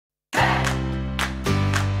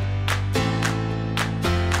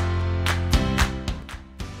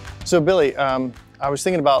So Billy, I was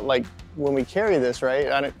thinking about like when we carry this, right?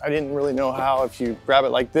 I didn't really know how, if you grab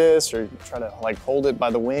it like this or try to like hold it by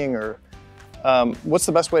the wing, or what's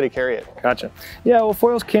the best way to carry it? Gotcha. Yeah, well,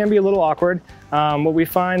 foils can be a little awkward. What we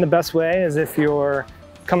find the best way is if you're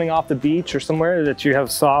coming off the beach or somewhere that you have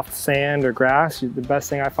soft sand or grass, the best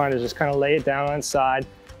thing I find is just kind of lay it down on its side.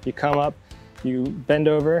 You come up, you bend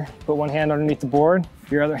over, put one hand underneath the board,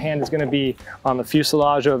 your other hand is going to be on the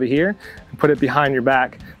fuselage over here, and put it behind your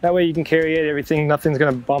back. That way you can carry it, everything, nothing's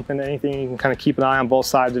going to bump into anything. You can kind of keep an eye on both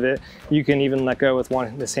sides of it. You can even let go with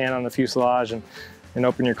this hand on the fuselage and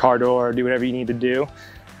open your car door or do whatever you need to do.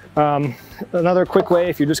 Another quick way,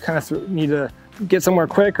 if you just kind of need to get somewhere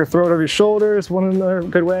quick or throw it over your shoulders, one another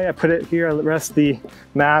good way, I put it here, I rest the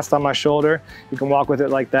mast on my shoulder. You can walk with it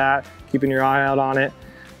like that, keeping your eye out on it.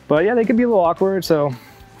 But yeah, they could be a little awkward, so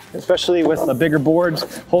especially with the bigger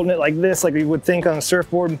boards, holding it like this, like you would think on a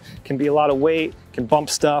surfboard, can be a lot of weight, can bump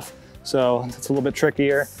stuff. So it's a little bit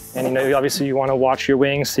trickier. And you know, obviously you want to watch your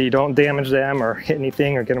wings so you don't damage them or hit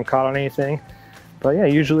anything or get them caught on anything. But yeah,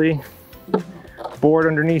 usually board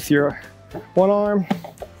underneath your one arm,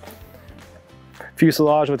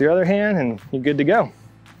 fuselage with your other hand, and you're good to go.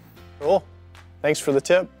 Cool. Thanks for the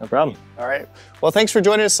tip. No problem. All right. Well, thanks for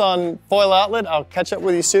joining us on Foil Outlet. I'll catch up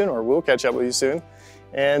with you soon, or we'll catch up with you soon.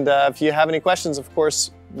 And if you have any questions, of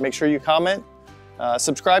course, make sure you comment.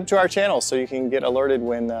 Subscribe to our channel so you can get alerted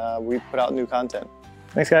when we put out new content.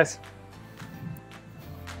 Thanks, guys.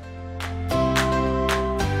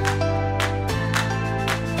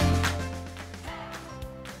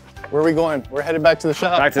 Where are we going? We're headed back to the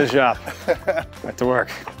shop. Back to the shop. Back to work.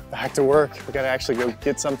 Back to work. We gotta actually go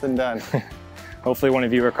get something done. Hopefully one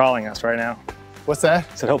of you are calling us right now. What's that?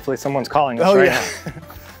 I said hopefully someone's calling us right now.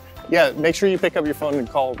 Yeah, make sure you pick up your phone and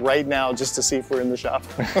call right now just to see if we're in the shop.